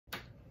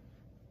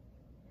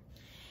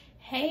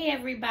Hey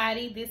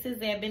everybody, this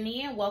is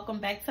Ebony and welcome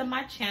back to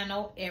my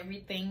channel,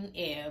 Everything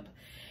Eb.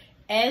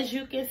 As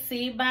you can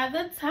see by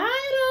the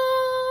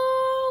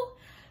title,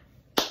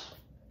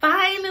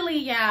 finally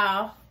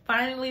y'all,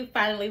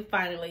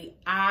 finally,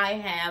 I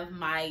have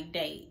my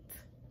date.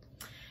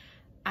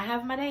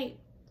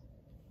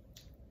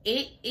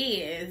 It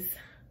is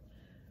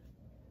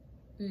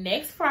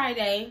next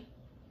Friday,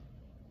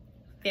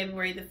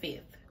 February the 5th.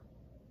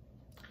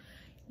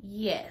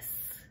 Yes,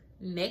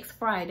 next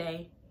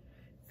Friday,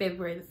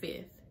 February the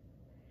 5th.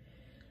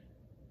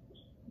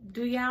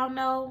 Do y'all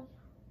know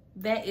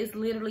that is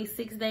literally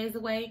 6 days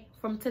away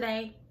from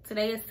today?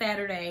 Today is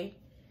Saturday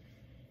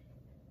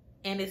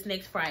and it's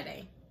next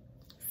Friday.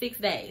 6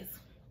 days.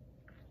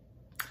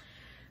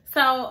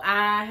 So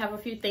I have a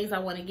few things I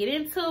want to get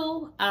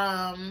into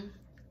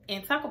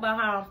and talk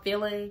about how I'm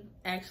feeling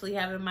actually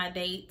having my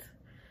date.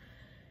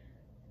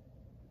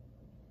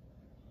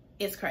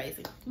 It's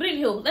crazy. But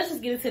anywho, let's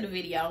just get into the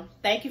video.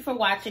 Thank you for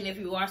watching. If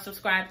you are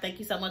subscribed, thank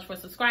you so much for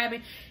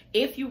subscribing.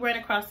 If you ran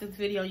across this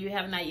video and you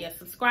have not yet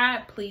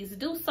subscribed, please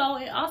do so.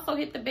 And also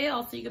hit the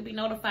bell so you can be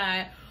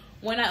notified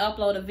when I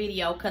upload a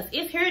video. Because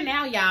it's here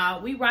now,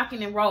 y'all. We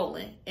rocking and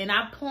rolling. And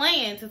I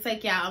plan to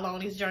take y'all along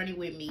this journey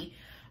with me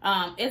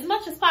as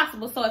much as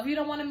possible. So if you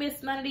don't want to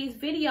miss none of these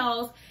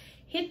videos,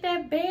 hit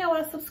that bell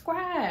and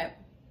subscribe.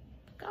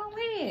 Go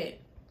ahead.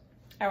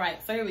 All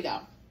right, so here we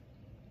go.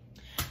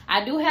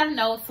 I do have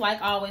notes,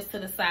 like always, to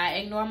the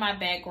side. Ignore my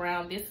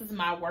background. This is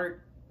my work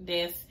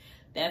desk.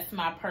 That's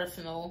my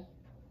personal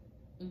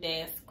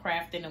desk,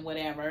 crafting and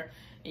whatever.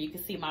 And you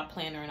can see my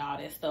planner and all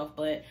that stuff,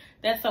 but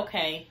that's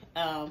okay.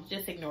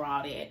 Just ignore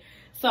all that.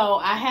 So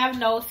I have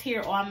notes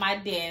here on my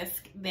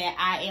desk that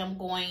I am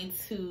going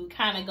to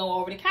kind of go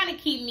over to kind of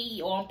keep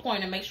me on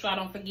point and make sure I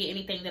don't forget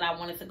anything that I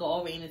wanted to go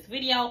over in this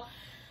video.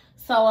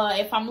 So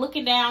if I'm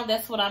looking down,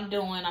 that's what I'm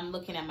doing. I'm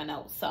looking at my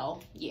notes. So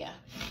yeah.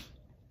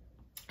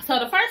 So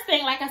the first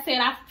thing, like I said,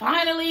 I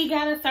finally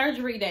got a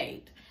surgery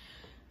date.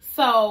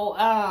 So,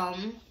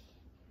 I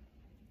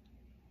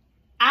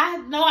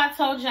know I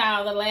told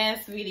y'all the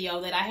last video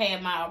that I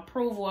had my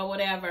approval or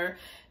whatever.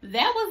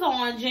 That was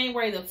on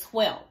January the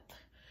 12th.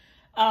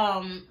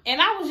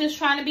 And I was just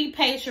trying to be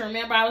patient.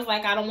 Remember, I was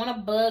like, I don't want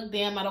to bug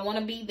them. I don't want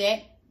to be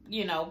that,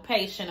 you know,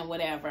 patient or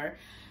whatever.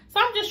 So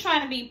I'm just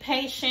trying to be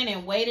patient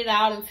and wait it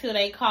out until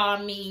they call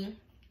me.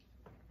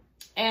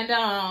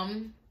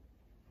 And,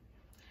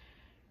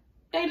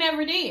 they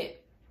never did.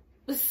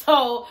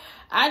 So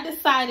I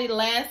decided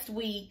last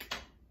week,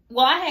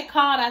 well, I had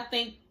called, I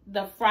think,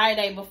 the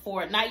Friday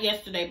before, not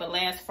yesterday, but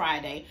last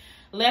Friday.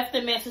 Left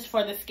a message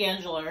for the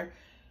scheduler.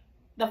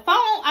 The phone,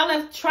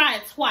 I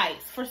tried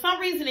twice. For some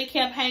reason, it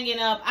kept hanging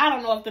up. I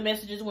don't know if the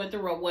messages went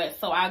through or what.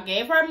 So I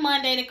gave her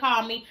Monday to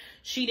call me.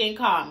 She didn't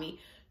call me.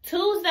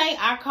 Tuesday,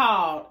 I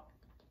called.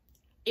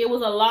 It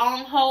was a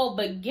long hold,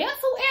 but guess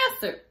who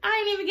answered?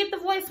 I didn't even get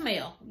the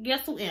voicemail.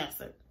 Guess who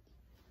answered?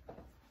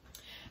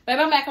 Baby,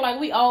 I'm acting like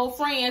we old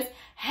friends.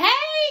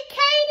 Hey,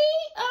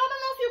 Katie, I don't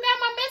know if you got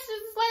my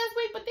messages last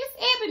week, but this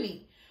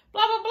Ebony,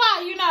 blah, blah,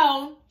 blah, you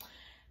know.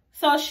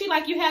 So she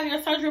like, you have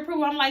your surgery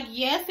approval? I'm like,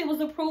 yes, it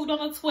was approved on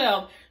the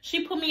 12th.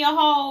 She put me a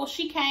hold.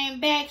 She came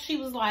back. She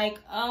was like,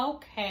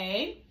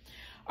 okay.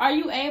 Are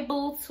you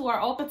able to or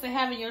open to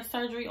having your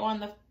surgery on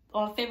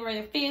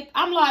February the 5th?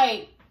 I'm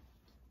like,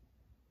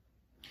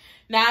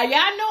 now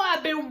y'all know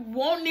I've been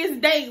wanting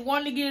this date,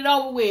 wanting to get it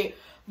over with.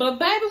 But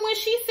baby, when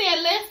she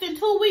said less than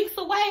 2 weeks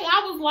away,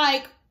 I was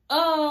like,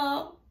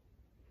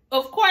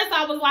 of course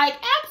I was like,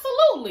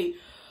 absolutely.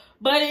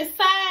 But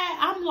inside,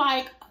 I'm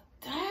like,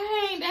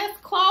 dang, that's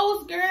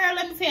close, girl.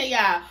 Let me tell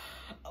y'all,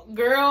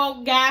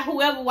 girl, guy,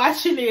 whoever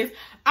watching this,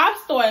 I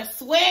started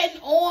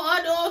sweating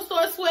on,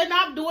 started sweating.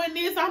 I'm doing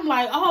this. I'm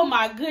like, oh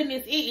my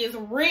goodness, it is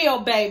real,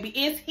 baby.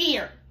 It's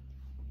here.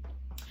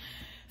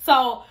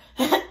 So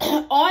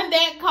on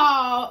that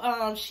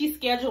call, she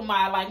scheduled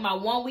my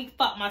 1 week,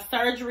 my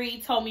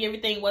surgery, told me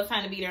everything, what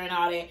time to be there and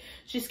all that.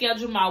 She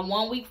scheduled my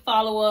 1 week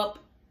follow-up,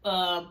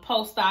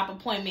 post-op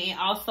appointment, and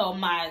also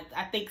my,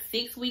 I think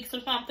 6 weeks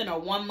or something, or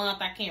 1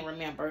 month, I can't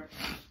remember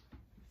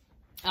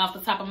off the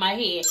top of my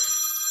head.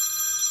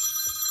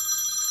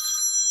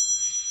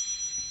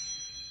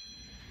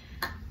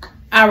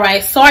 All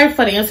right, sorry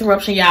for the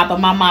interruption, y'all, but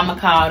my mama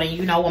called, and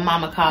you know when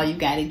mama called, you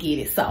gotta get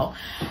it. So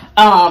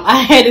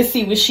I had to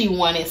see what she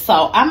wanted.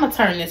 So I'm gonna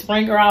turn this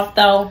ringer off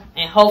though,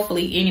 and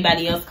hopefully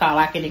anybody else call,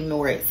 I can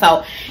ignore it.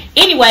 So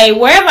anyway,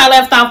 wherever I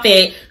left off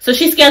at, so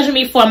she scheduled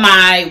me for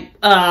my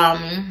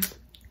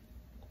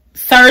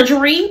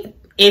surgery.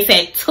 It's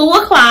at 2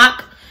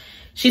 o'clock.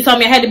 She told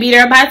me I had to be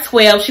there by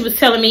 12. She was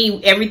telling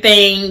me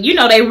everything, you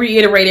know, they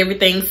reiterate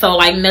everything. So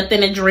like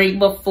nothing to drink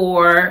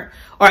before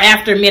or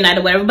after midnight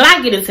or whatever, but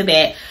I get into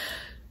that.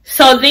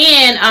 So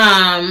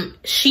then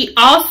she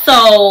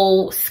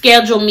also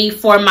scheduled me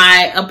for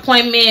my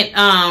appointment,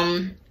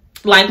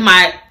 like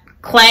my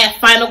class,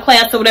 final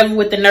class or whatever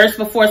with the nurse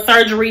before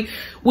surgery,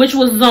 which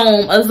was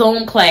a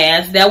Zoom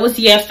class. That was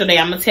yesterday.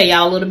 I'm gonna tell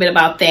y'all a little bit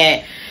about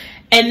that.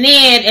 And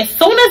then as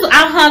soon as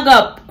I hung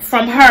up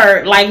from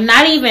her, like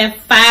not even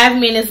 5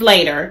 minutes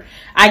later,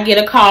 I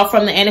get a call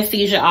from the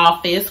anesthesia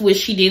office, which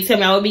she did tell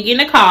me I would be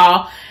getting a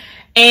call.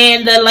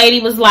 And the lady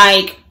was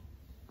like,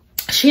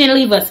 she didn't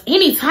leave us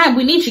any time.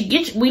 We need to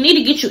get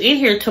you in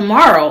here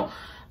tomorrow.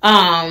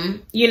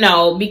 You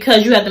know,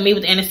 because you have to meet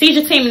with the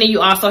anesthesia team, and then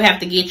you also have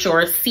to get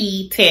your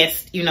C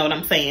test, you know what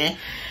I'm saying?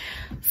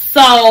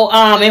 So,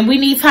 and we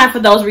need time for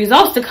those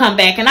results to come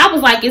back. And I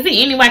was like, is there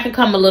any way I could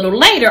come a little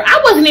later?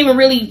 I wasn't even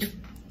really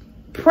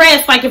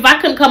pressed. Like, if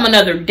I couldn't come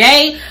another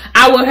day,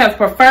 I would have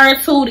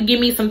preferred to give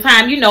me some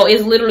time. You know,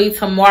 it's literally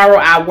tomorrow.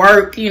 I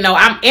work, you know,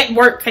 I'm at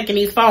work taking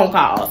these phone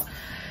calls.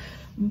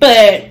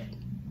 But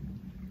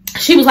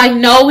she was like,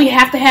 no, we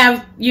have to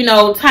have, you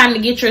know, time to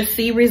get your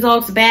C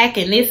results back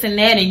and this and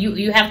that, and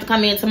you have to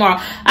come in tomorrow.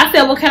 I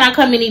said, well, can I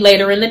come any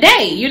later in the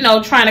day? You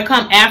know, trying to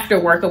come after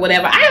work or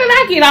whatever.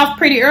 I get off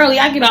pretty early.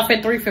 I get off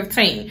at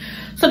 3:15.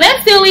 So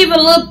that's still even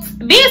a little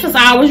business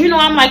hours. You know,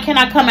 I'm like, can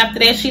I come after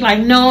that? She like,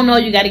 no,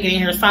 you got to get in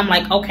here. So I'm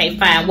like, okay,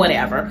 fine,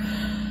 whatever.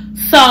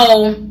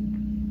 So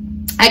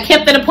I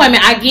kept an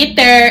appointment. I get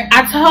there.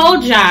 I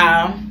told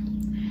y'all,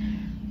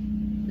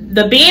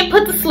 the being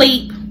put to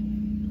sleep,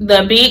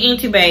 the being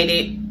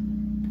intubated,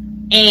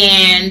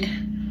 and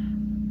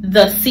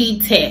the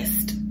C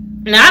test.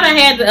 Now, I done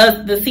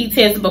had the C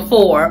test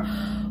before,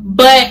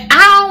 but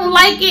I don't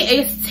like it.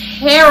 It's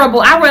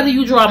terrible. I'd rather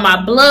you draw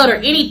my blood or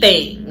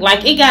anything.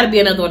 Like, it got to be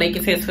another one they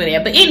can test for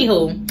that. But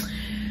anywho,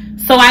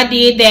 so I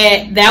did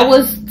that. That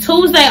was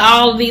Tuesday.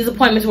 All of these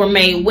appointments were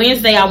made.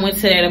 Wednesday, I went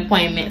to that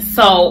appointment.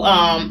 So,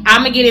 I'm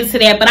going to get into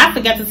that. But I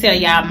forgot to tell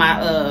y'all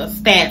my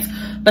stats.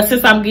 But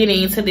since I'm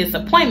getting into this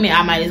appointment,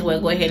 I might as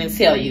well go ahead and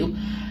tell you.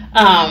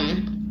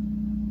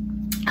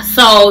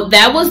 So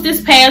that was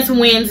this past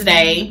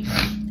Wednesday,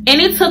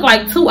 and it took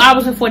like 2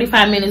 hours and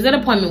 45 minutes. That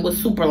appointment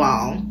was super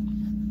long.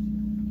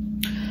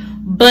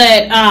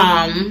 But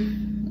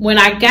when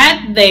I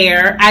got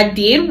there, I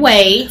did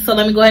weigh. So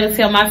let me go ahead and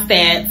tell my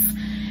stats,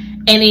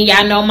 and then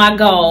y'all know my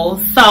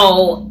goals.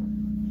 So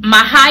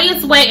my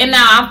highest weight, and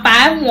now I'm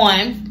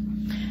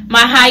 5'1".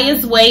 My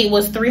highest weight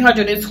was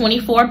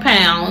 324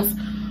 pounds.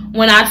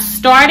 When I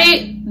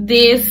started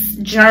this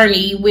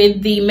journey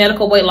with the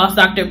medical weight loss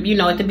doctor, you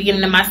know, at the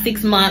beginning of my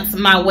 6 months,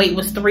 my weight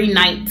was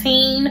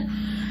 319.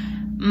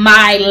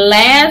 My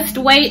last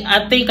weight,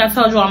 I think I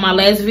told you on my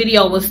last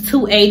video, was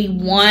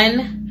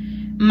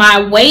 281. My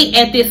weight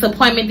at this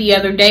appointment the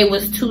other day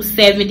was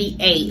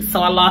 278. So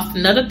I lost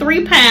another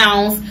 3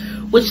 pounds,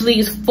 which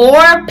leaves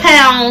 4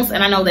 pounds,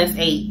 and I know that's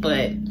 8,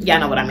 but y'all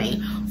know what I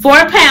mean.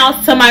 4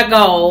 pounds to my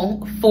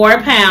goal. 4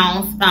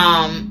 pounds,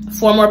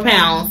 4 more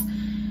pounds.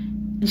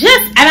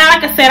 Just, and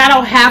like I said, I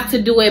don't have to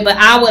do it, but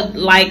I would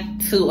like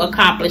to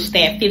accomplish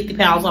that 50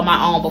 pounds on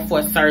my own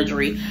before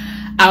surgery.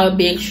 I would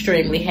be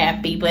extremely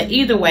happy. But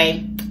either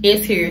way,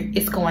 it's here.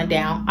 It's going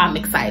down. I'm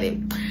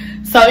excited.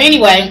 So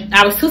anyway,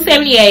 I was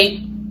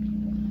 278.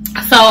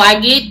 So I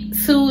get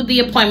to the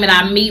appointment.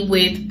 I meet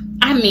with,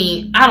 I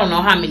don't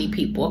know how many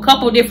people. A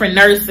couple of different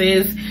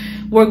nurses.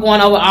 We're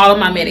going over all of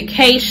my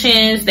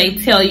medications. They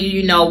tell you,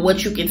 you know,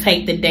 what you can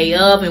take the day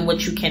of and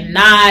what you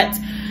cannot.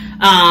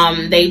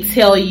 They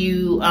tell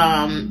you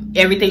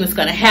everything that's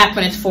going to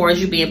happen as far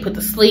as you being put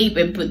to sleep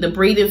and put the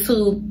breathing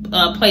tube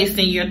placed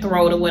in your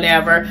throat or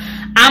whatever.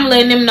 I'm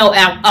letting them know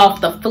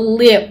off the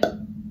flip.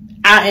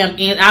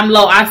 I'm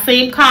low. I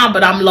seem calm,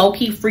 but I'm low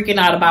key freaking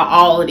out about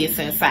all of this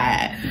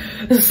inside.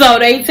 So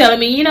they telling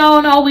me, you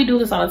know, no, we do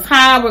this all the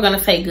time. We're going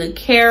to take good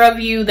care of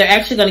you. They're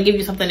actually going to give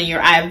you something in your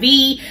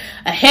IV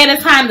ahead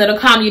of time that'll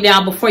calm you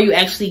down before you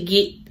actually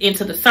get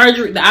into the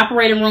surgery, the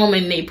operating room,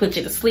 and they put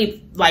you to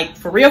sleep, like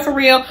for real, for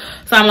real.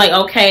 So I'm like,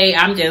 okay,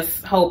 I'm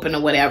just hoping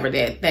or whatever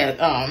that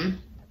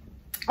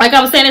like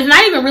I was saying, it's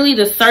not even really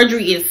the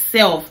surgery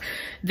itself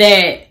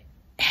that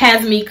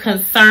has me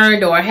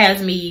concerned or has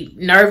me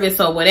nervous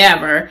or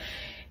whatever.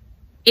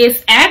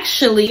 It's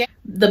actually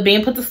the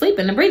being put to sleep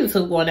and the breathing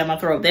tube going down my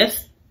throat.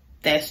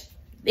 That's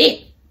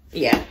it.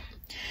 Yeah.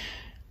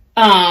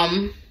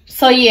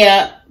 So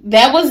yeah,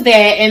 that was that.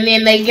 And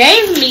then they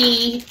gave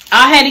me,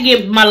 I had to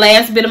get my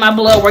last bit of my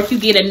blood work.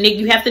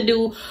 You have to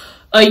do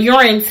a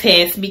urine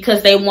test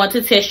because they want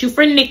to test you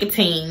for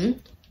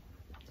nicotine.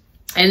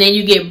 And then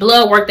you get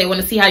blood work. They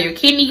want to see how your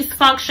kidneys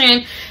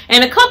function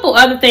and a couple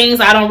other things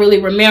I don't really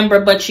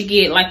remember, but you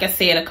get, like I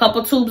said, a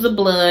couple tubes of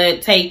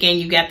blood taken.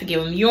 You got to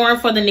give them urine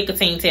for the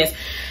nicotine test.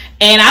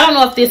 And I don't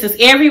know if this is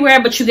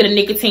everywhere, but you get a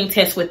nicotine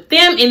test with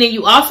them. And then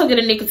you also get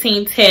a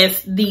nicotine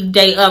test the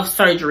day of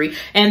surgery.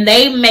 And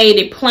they made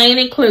it plain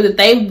and clear that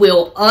they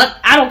will,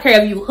 I don't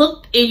care if you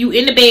hooked and you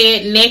in the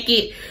bed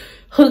naked,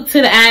 hooked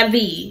to the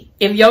IV.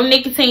 If your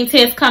nicotine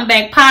test come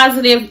back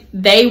positive,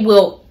 they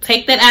will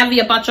take that IV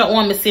up out your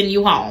arm and send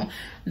you home.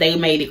 They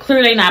made it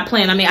clear they not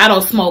playing. I mean, I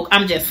don't smoke.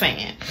 I'm just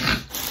saying.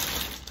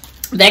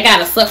 That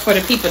gotta suck for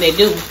the people that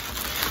do.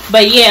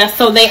 But yeah,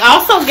 so they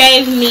also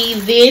gave me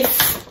this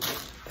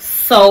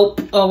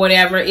soap or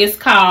whatever. It's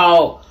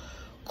called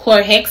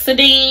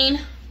chlorhexidine.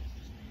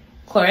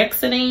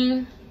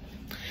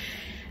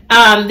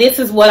 This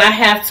is what I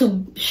have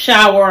to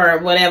shower or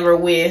whatever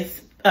with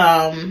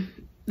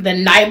the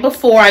night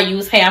before, I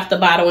use half the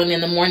bottle, and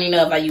then the morning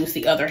of, I use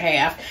the other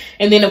half.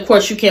 And then, of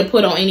course, you can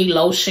put on any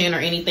lotion or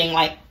anything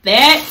like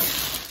that.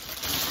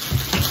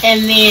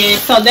 And then,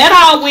 so that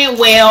all went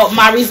well.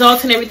 My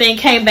results and everything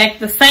came back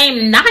the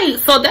same night.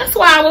 So that's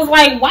why I was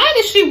like, why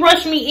did she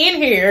rush me in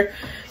here?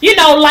 You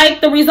know,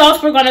 like the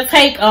results were going to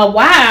take a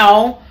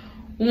while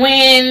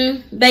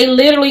when they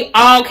literally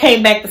all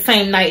came back the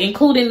same night,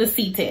 including the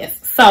C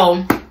test.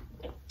 So,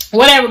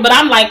 whatever. But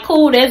I'm like,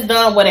 cool, that's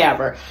done,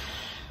 whatever.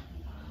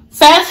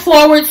 Fast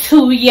forward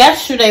to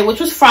yesterday, which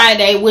was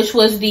Friday, which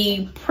was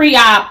the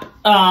pre-op,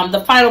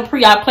 the final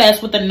pre-op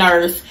class with the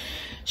nurse.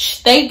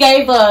 They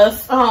gave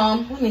us,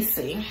 let me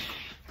see.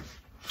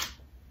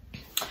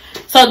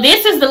 So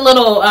this is the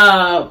little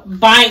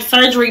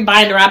surgery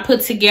binder I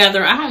put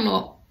together. I don't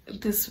know if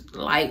this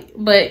light,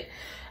 but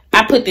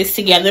I put this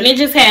together. And it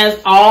just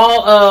has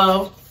all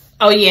of,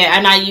 oh yeah,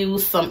 and I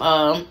used some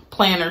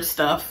planner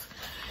stuff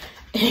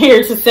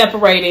here to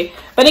separate it.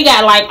 But it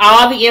got like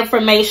all the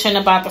information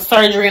about the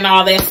surgery and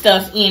all that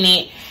stuff in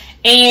it.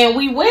 And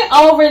we went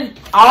over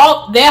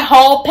all that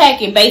whole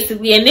packet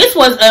basically. And this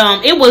was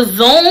it was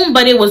Zoom,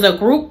 but it was a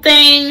group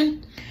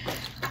thing.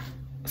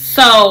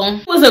 So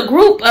it was a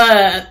group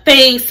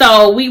thing.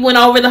 So we went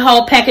over the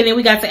whole packet, and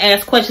we got to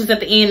ask questions at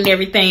the end and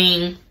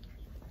everything.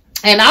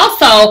 And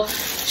also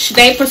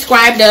they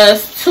prescribed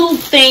us 2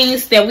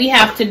 things that we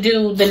have to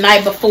do the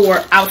night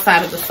before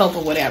outside of the soap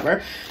or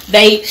whatever.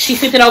 She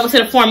sent it over to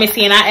the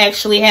pharmacy, and I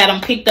actually had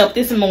them picked up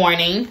this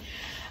morning.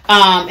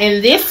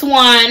 And this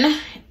one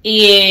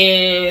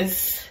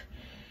is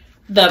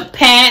the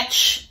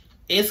patch.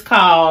 It's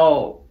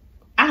called,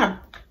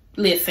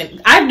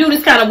 listen, I do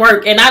this kind of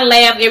work, and I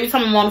laugh every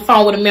time I'm on the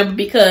phone with a member,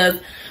 because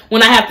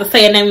when I have to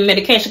say a name of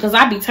medication, because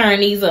I be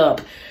turning these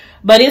up.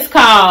 But it's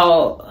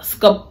called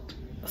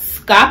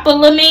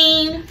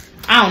scopolamine.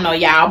 I don't know,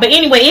 y'all. But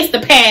anyway, it's the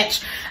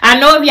patch. I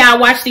know if y'all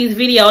watch these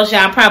videos,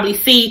 y'all probably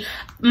see.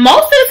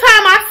 Most of the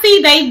time I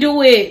see they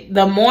do it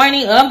the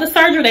morning of the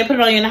surgery. They put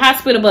it on you in the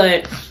hospital,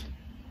 but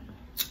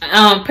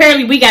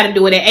apparently we got to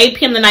do it at 8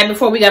 p.m. the night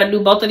before. We got to do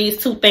both of these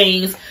 2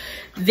 things.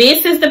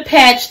 This is the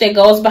patch that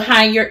goes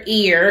behind your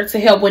ear to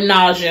help with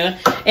nausea.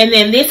 And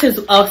then this is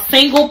a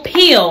single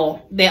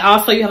pill that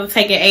also you have to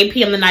take at 8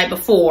 p.m. the night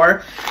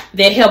before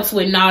that helps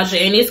with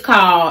nausea. And it's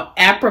called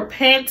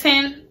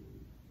aprepitant.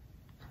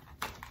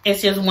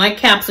 It's just 1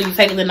 capsule you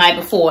take it the night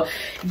before.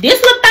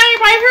 This little thing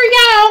right here,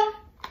 y'all,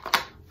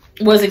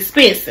 was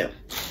expensive.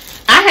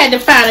 I had to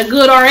find a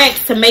good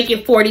RX to make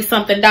it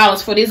 $40-something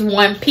for this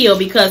 1 pill,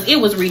 because it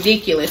was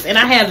ridiculous. And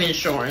I have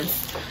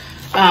insurance.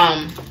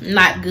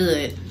 Not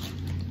good.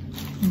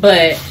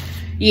 But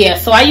yeah,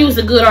 so I used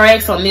a good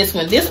RX on this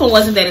one. This one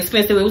wasn't that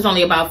expensive. It was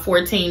only about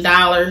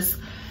 $14.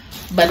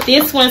 But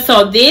this one,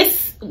 so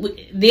this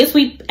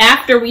week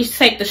after we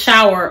take the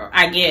shower,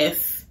 I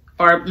guess,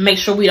 or make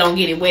sure we don't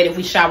get it wet if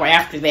we shower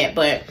after that.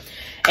 But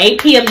 8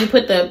 p.m. you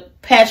put the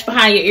patch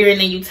behind your ear, and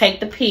then you take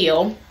the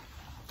pill.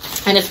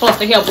 And it's supposed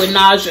to help with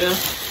nausea.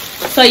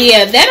 So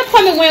yeah, that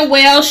appointment went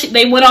well.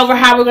 They went over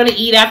how we're going to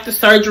eat after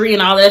surgery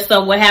and all that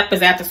stuff. What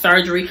happens after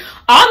surgery.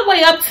 All the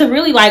way up to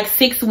really like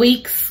 6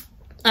 weeks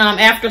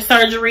after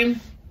surgery.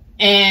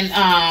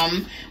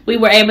 And we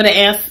were able to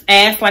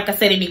ask, like I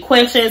said, any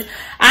questions.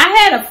 I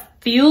had a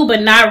few,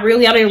 but not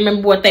really. I don't even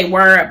remember what they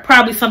were.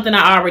 Probably something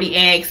I already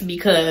asked,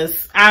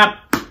 because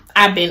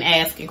I've been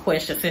asking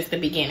questions since the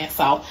beginning.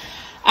 So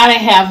I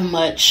didn't have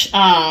much.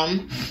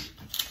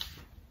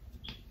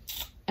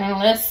 And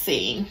let's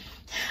see.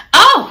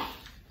 Oh,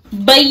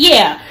 but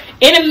yeah,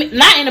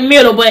 not in the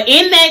middle, but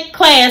in that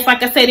class,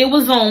 like I said, it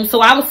was Zoom.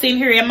 So I was sitting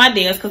here at my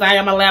desk, because I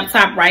have my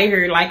laptop right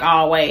here, like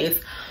always.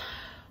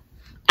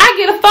 I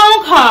get a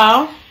phone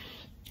call.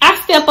 I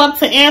step up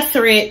to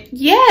answer it.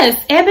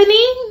 Yes,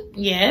 Ebony.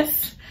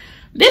 Yes.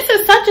 This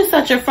is such and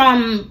such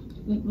from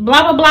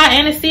blah, blah, blah,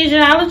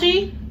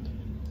 anesthesiology.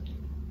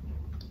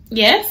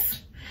 Yes.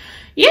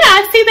 Yeah,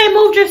 I see they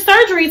moved your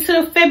surgery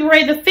to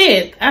February the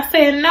 5th. I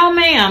said, no,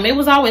 ma'am. It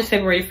was always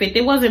February 5th.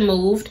 It wasn't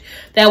moved.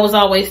 That was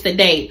always the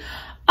date.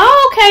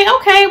 Oh,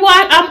 okay. Well,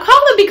 I'm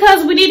calling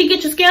because we need to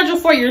get you scheduled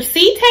for your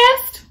C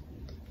test.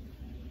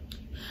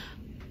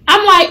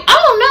 I'm like,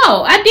 oh,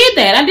 no. I did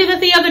that. I did it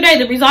the other day.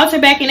 The results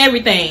are back and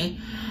everything.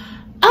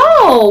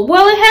 Oh,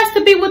 well, it has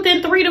to be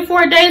within 3 to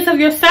 4 days of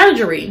your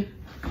surgery.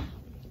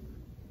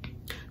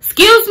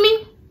 Excuse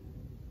me?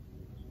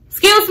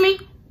 Excuse me?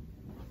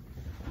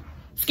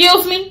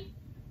 Excuse me?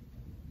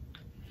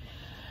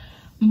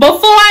 Before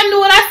I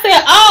knew it, I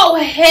said, oh,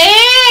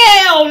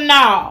 hell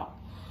no.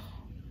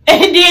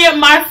 And then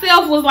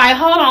myself was like,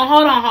 hold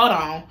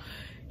on.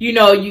 You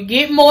know, you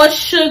get more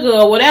sugar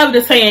or whatever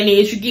the saying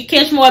is. You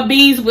catch more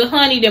bees with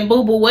honey than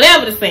boo-boo,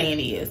 whatever the saying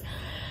is.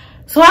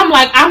 So I'm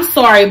like, I'm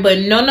sorry, but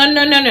no.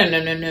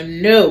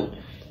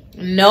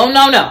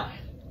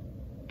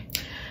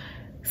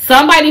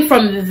 Somebody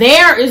from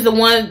there is the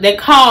one that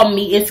called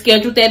me and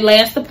scheduled that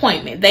last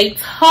appointment. They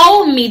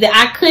told me that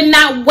I could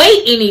not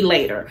wait any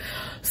later.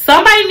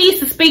 Somebody needs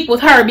to speak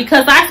with her,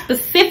 because I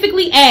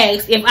specifically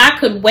asked if I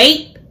could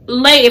wait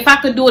late, if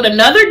I could do it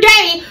another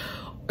day.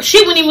 She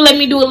wouldn't even let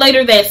me do it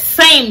later that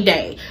same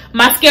day.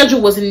 My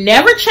schedule was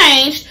never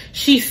changed.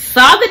 She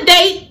saw the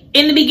date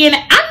in the beginning.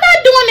 I'm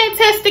not doing that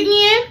test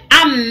again.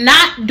 I'm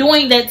not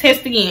doing that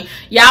test again.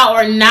 Y'all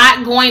are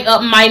not going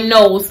up my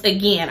nose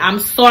again. I'm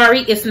sorry.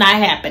 It's not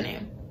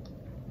happening.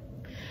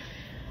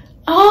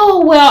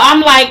 Oh, well,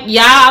 I'm like,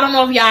 y'all, I don't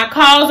know if y'all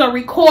calls are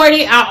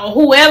recorded.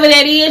 Whoever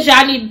that is,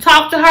 y'all need to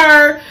talk to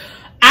her.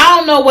 I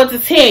don't know what to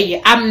tell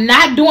you. I'm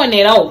not doing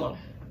that over.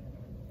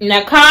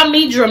 Now, call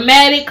me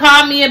dramatic,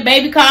 call me a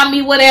baby, call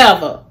me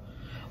whatever.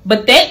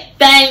 But that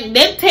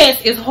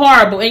test is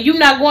horrible. And you're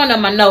not going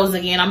on my nose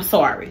again. I'm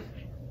sorry.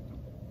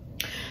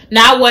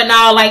 Now, I wasn't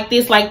all like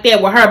this, like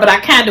that with her. But I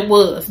kind of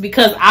was.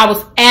 Because I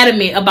was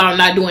adamant about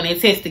not doing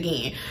that test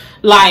again.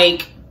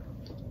 Like,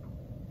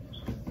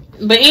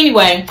 but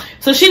anyway.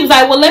 So she was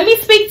like, well, let me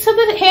speak to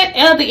the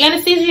head, the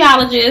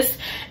anesthesiologist.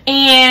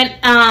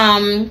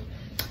 And,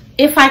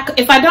 if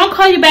I don't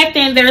call you back,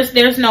 then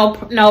there's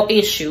no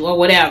issue or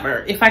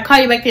whatever. If I call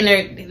you back,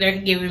 then they're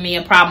giving me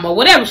a problem or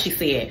whatever she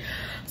said.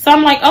 So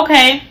I'm like,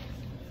 okay.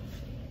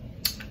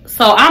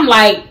 So I'm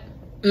like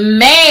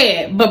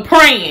mad but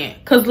praying,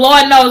 because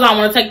Lord knows I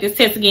want to take this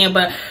test again.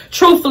 But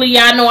truthfully,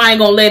 y'all know I ain't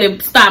gonna let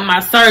it stop my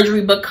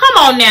surgery. But come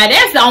on now,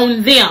 that's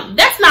on them.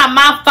 That's not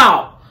my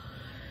fault.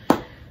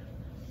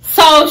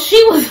 So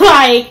she was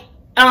like,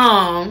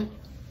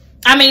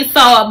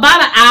 so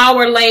about an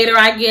hour later,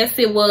 I guess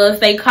it was,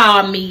 they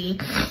called me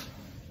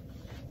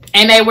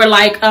and they were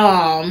like,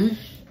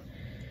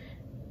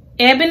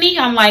 Ebony?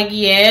 I'm like,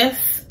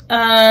 yes.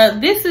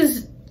 This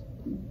is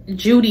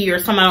Judy or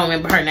something. I don't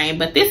remember her name,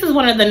 but this is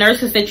one of the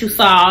nurses that you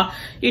saw,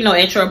 you know,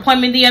 at your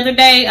appointment the other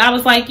day. I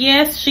was like,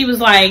 yes. She was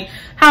like,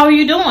 how are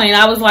you doing?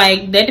 I was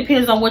like, that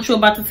depends on what you're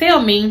about to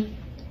tell me.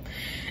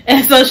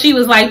 And so she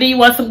was like, do you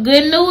want some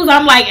good news?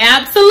 I'm like,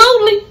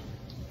 absolutely.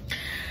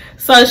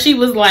 So she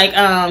was like,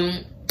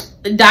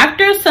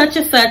 Dr. such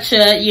and such,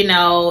 you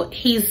know,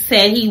 he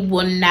said he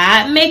will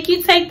not make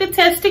you take the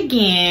test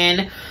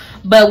again,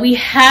 but we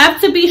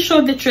have to be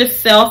sure that you're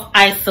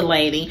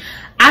self-isolating.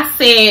 I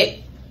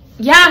said,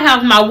 y'all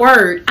have my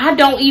word. I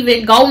don't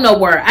even go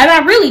nowhere. And I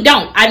really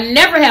don't. I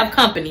never have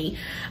company.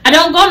 I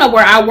don't go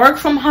nowhere. I work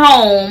from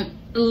home.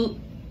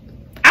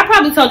 I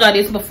probably told y'all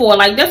this before.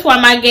 Like, that's why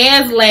my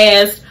gas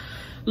lasts,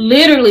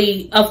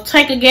 literally, a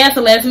tank of gas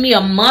will last me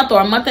a month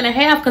or a month and a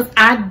half, because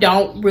I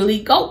don't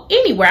really go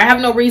anywhere. I have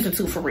no reason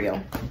to, for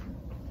real.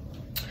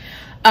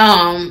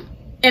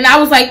 And I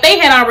was like, they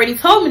had already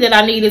told me that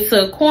I needed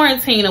to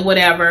quarantine or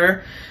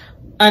whatever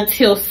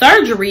until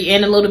surgery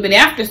and a little bit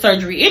after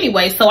surgery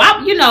anyway. So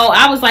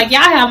I was like,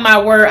 y'all have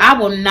my word. I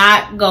will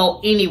not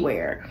go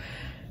anywhere,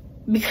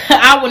 because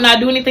I will not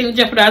do anything to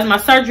jeopardize my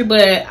surgery.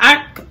 But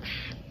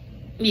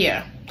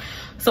yeah.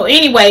 So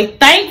anyway,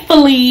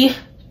 thankfully,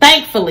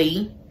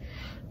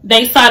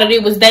 they saw that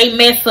it was they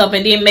mess up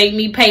and didn't make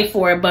me pay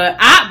for it. But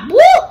I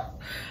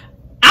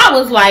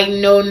was like,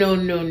 no.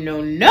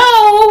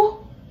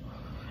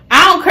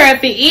 I don't care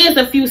if it is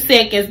a few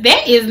seconds.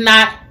 That's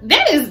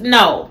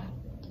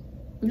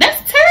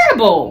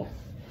terrible.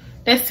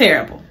 That's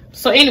terrible.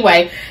 So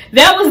anyway,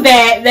 that was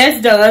that.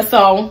 That's done.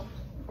 So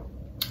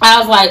I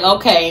was like,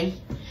 okay.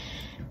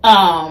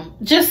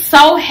 Just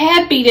so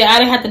happy that I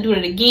didn't have to do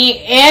it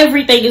again.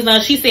 Everything is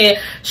done. She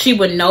said she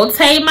would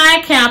notate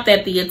my account,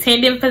 that the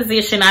attending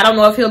physician, I don't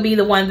know if he'll be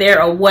the one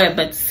there or what,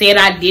 but said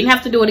I didn't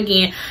have to do it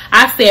again.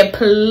 I said,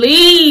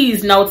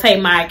 please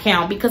notate my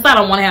account, because I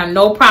don't want to have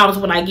no problems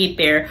when I get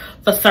there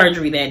for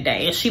surgery that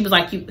day. And she was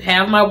like, you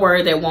have my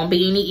word, there won't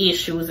be any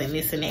issues and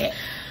this and that.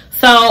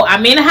 So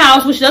I'm in the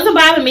house, which doesn't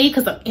bother me,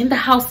 because I'm in the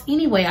house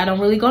anyway. I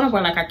don't really go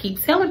nowhere, like I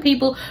keep telling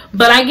people.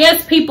 But I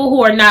guess people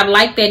who are not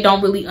like that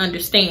don't really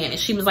understand. And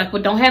she was like,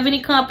 well, don't have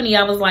any company.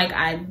 I was like,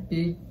 I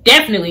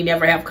definitely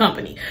never have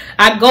company.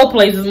 I go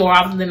places more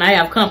often than I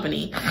have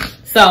company.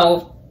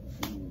 So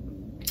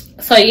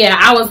yeah,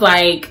 I was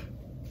like,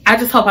 I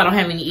just hope I don't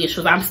have any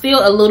issues. I'm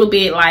still a little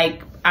bit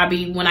like,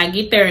 when I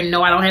get there and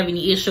know I don't have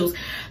any issues,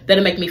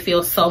 that'll make me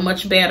feel so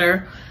much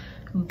better.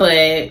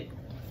 But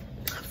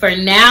for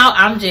now,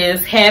 I'm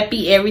just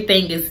happy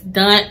everything is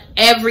done.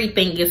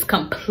 Everything is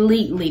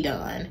completely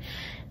done.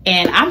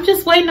 And I'm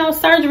just waiting on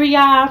surgery,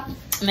 y'all.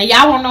 Now,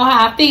 y'all won't know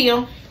how I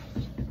feel.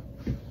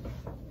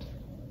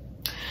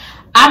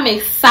 I'm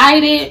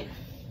excited.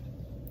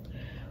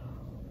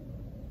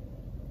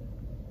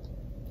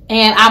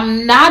 And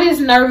I'm not as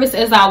nervous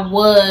as I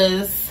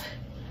was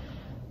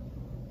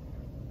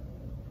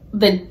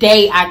the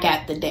day I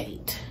got the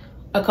date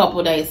a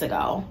couple days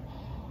ago.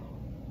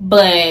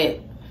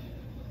 But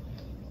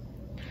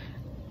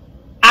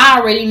I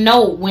already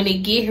know when it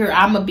get here,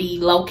 I'm going to be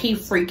low-key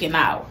freaking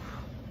out.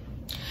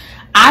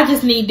 I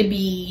just need to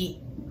be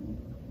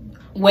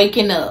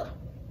waking up.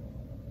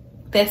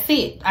 That's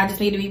it. I just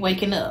need to be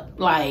waking up.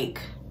 Like,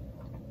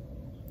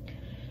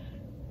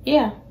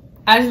 yeah.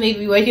 I just need to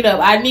be waking up.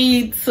 I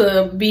need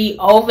to be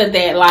over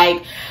that.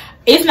 Like,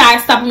 it's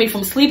not stopping me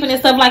from sleeping and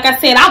stuff. Like I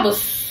said, I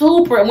was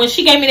super, when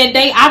she gave me that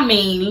date, I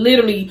mean,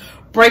 literally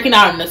breaking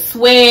out in the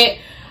sweat.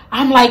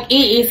 I'm like, it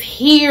is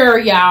here,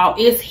 y'all.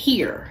 It's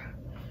here.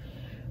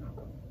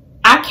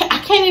 I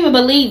can't even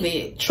believe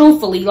it,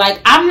 truthfully.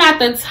 Like, I'm not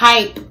the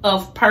type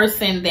of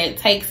person that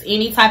takes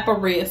any type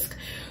of risk,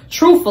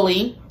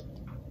 truthfully.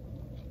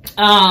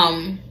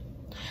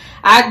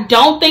 I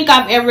don't think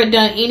I've ever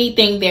done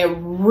anything that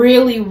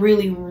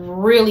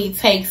really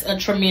takes a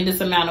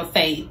tremendous amount of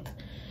faith.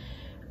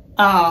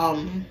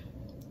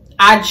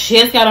 I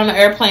just got on the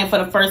airplane for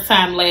the first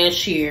time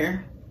last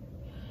year,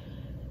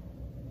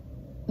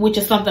 which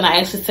is something I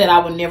actually said I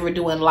would never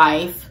do in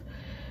life.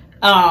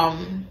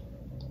 I'm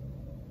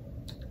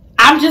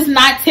just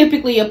not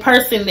typically a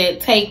person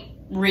that take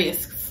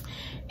risks,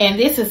 and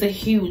this is a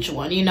huge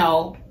one, you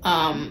know,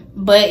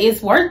 but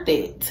it's worth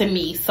it to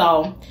me.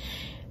 So,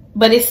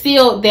 but it's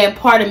still that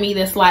part of me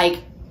that's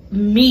like,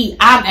 me,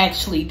 I'm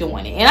actually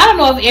doing it. And I don't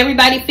know if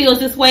everybody feels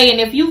this way, and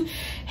if you've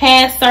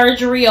had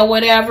surgery or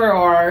whatever,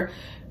 or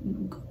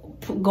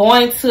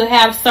going to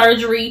have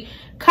surgery,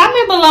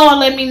 comment below and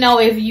let me know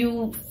if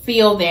you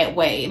feel that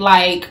way.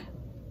 Like,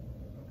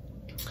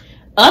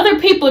 other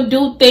people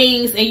do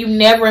things and you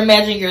never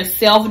imagine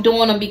yourself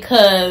doing them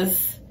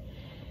because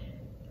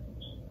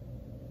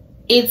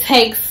it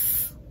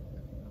takes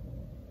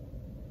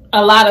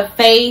a lot of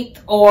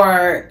faith,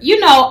 or, you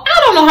know,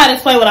 I don't know how to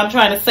explain what I'm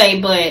trying to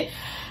say, but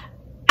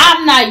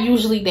I'm not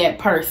usually that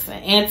person.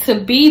 And to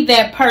be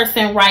that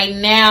person right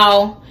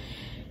now,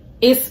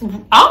 it's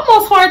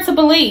almost hard to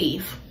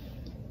believe.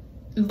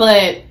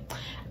 But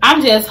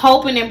I'm just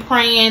hoping and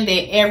praying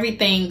that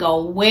everything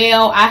go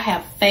well. I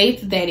have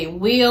faith that it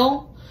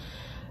will.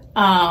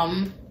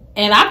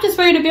 And I'm just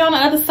ready to be on the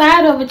other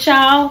side of it,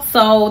 y'all.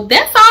 So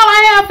that's all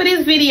I have for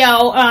this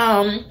video.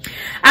 I'm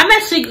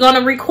actually going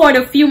to record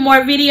a few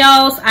more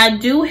videos. I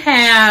do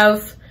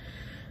have,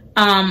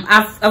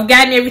 I've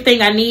gotten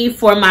everything I need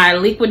for my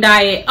liquid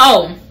diet.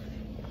 Oh,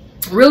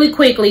 really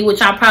quickly,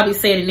 which I'll probably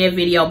say it in that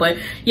video, but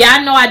yeah,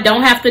 I know I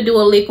don't have to do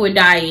a liquid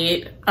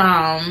diet.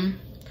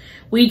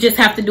 We just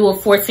have to do a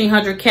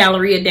 1,400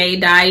 calorie a day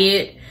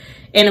diet.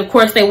 And of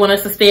course, they want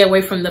us to stay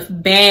away from the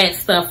bad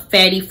stuff,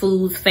 fatty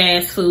foods,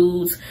 fast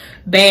foods,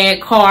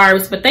 bad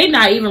carbs, but they're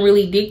not even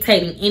really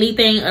dictating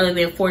anything other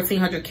than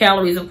 1,400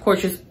 calories. Of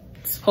course, you're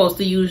supposed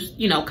to use,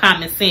 you know,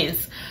 common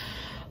sense.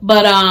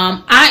 But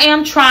I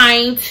am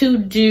trying to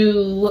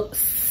do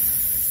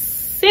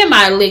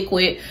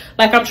semi-liquid.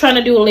 Like, I'm trying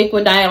to do a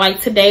liquid diet.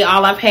 Like, today,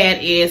 all I've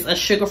had is a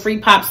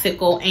sugar-free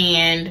popsicle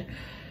and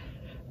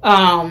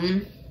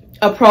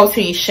a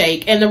protein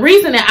shake. And the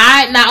reason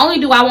that not only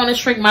do I want to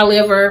shrink my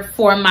liver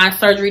for my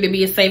surgery to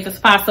be as safe as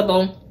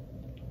possible,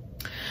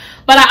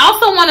 but I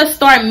also want to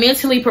start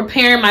mentally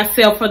preparing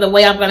myself for the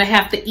way I'm going to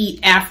have to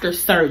eat after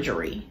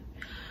surgery.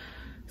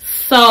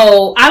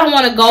 So I don't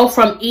want to go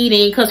from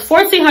eating, because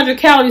 1,400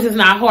 calories is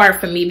not hard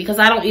for me because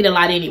I don't eat a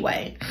lot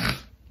anyway.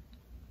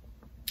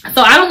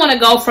 So I don't want to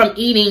go from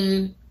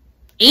eating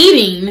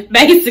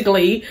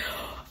basically,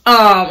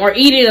 or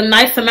eating a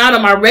nice amount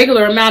of my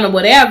regular amount of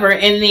whatever,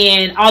 and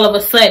then all of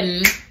a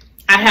sudden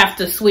I have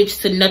to switch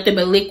to nothing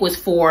but liquids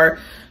for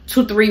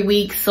 2-3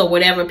 weeks or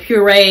whatever,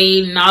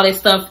 puree and all that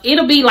stuff.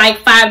 It'll be like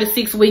 5 to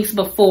 6 weeks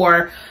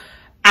before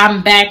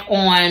I'm back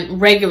on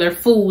regular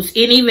foods.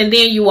 And even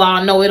then, you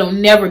all know it'll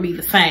never be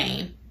the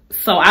same.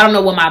 So I don't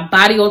know what my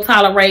body will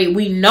tolerate.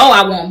 We know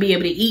I won't be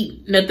able to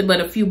eat nothing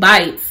but a few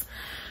bites.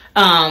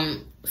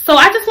 So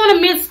I just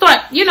want to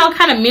start, you know,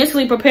 kind of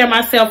mentally prepare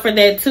myself for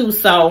that too.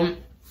 So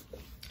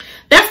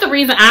that's the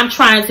reason I'm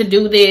trying to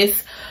do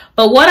this.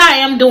 But what I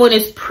am doing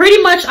is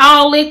pretty much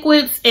all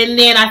liquids. And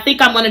then I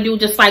think I'm going to do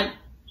just like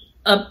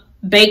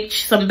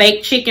some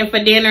baked chicken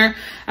for dinner.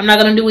 I'm not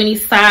going to do any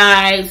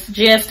sides,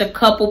 just a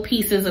couple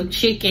pieces of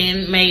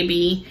chicken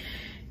maybe.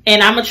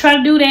 And I'm going to try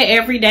to do that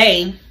every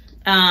day.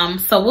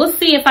 So we'll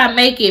see if I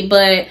make it.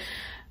 But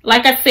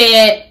like I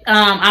said,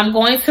 I'm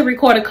going to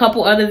record a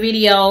couple other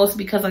videos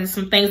because there's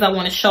some things I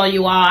want to show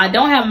you all. I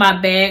don't have my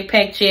bag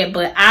packed yet,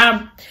 but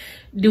I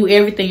do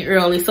everything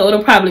early, so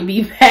it'll probably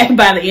be back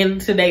by the end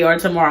of today or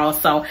tomorrow.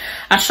 So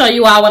I'll show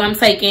you all what I'm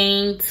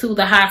taking to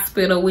the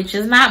hospital, which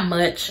is not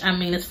much. I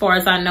mean, as far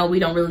as I know, we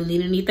don't really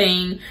need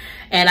anything,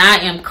 and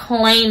I am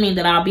claiming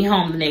that I'll be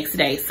home the next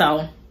day.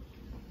 So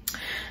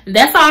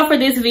that's all for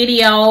this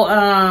video.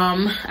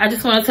 I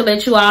just wanted to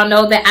let you all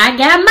know that I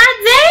got my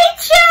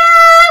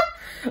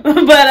day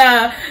job.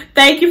 But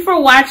thank you for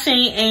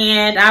watching,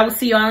 and I will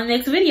see you on the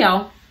next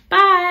video.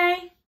 Bye.